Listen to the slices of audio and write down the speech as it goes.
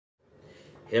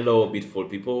Hello, beautiful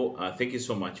people. Thank you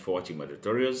so much for watching my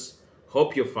tutorials.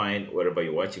 Hope you're fine wherever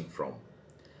you're watching from.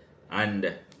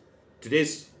 And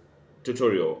today's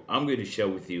tutorial, I'm going to share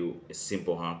with you a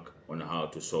simple hack on how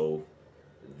to solve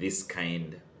this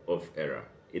kind of error.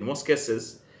 In most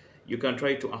cases, you can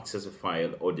try to access a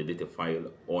file or delete a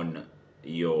file on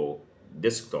your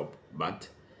desktop, but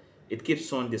it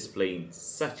keeps on displaying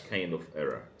such kind of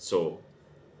error. So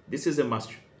this is a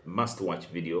must watch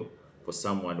video for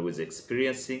someone who is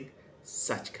experiencing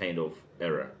such kind of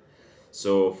error.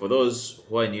 So for those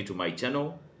who are new to my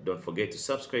channel, don't forget to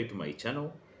subscribe to my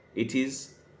channel. It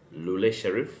is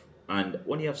𝗙𝗵𝘁, and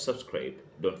when you have subscribed,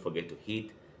 don't forget to hit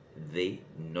the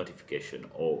notification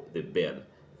or the bell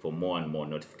for more and more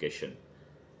notification.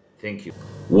 Thank you.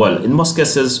 Well, in most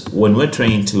cases, when we're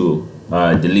trying to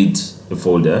delete a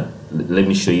folder, let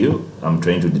me show you. I'm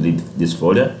trying to delete this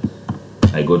folder.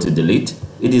 I go to delete.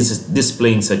 It is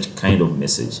displaying such kind of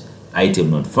message, item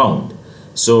not found.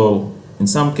 So in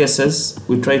some cases,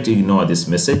 we try to ignore this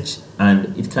message,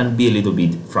 and it can be a little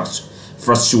bit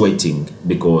frustrating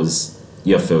because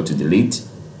you have failed to delete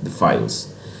the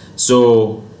files.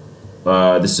 So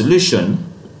the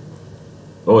solution,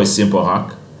 or a simple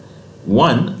hack,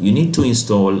 one, you need to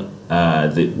install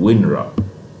the 𝗙𝗵𝘁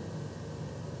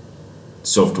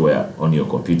software on your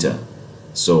computer.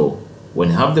 So when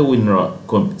you have the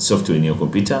𝗙𝗵𝘁 software in your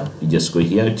computer, you just go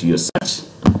here to your search,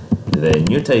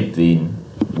 then you type in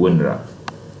𝗙𝗵𝘁.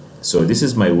 So this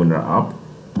is my 𝗙𝗵𝘁 app.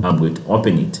 I'm going to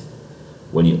open it.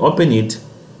 When you open it,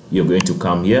 you're going to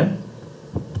come here,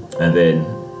 and then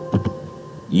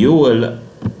you will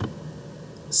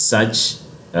search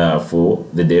for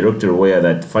the directory where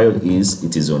that file is.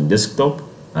 It is on desktop,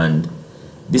 and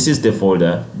this is the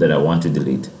folder that I want to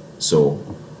delete. So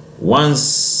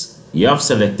once you have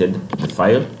selected the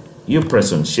file, you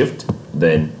press on shift,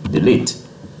 then delete.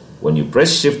 When you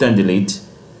press shift and delete,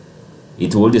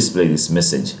 it will display this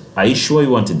message. Are you sure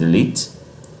you want to delete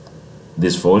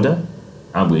this folder?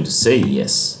 I'm going to say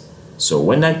yes. So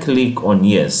when I click on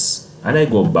yes and I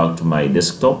go back to my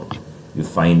desktop, you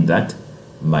find that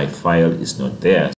my file is not there.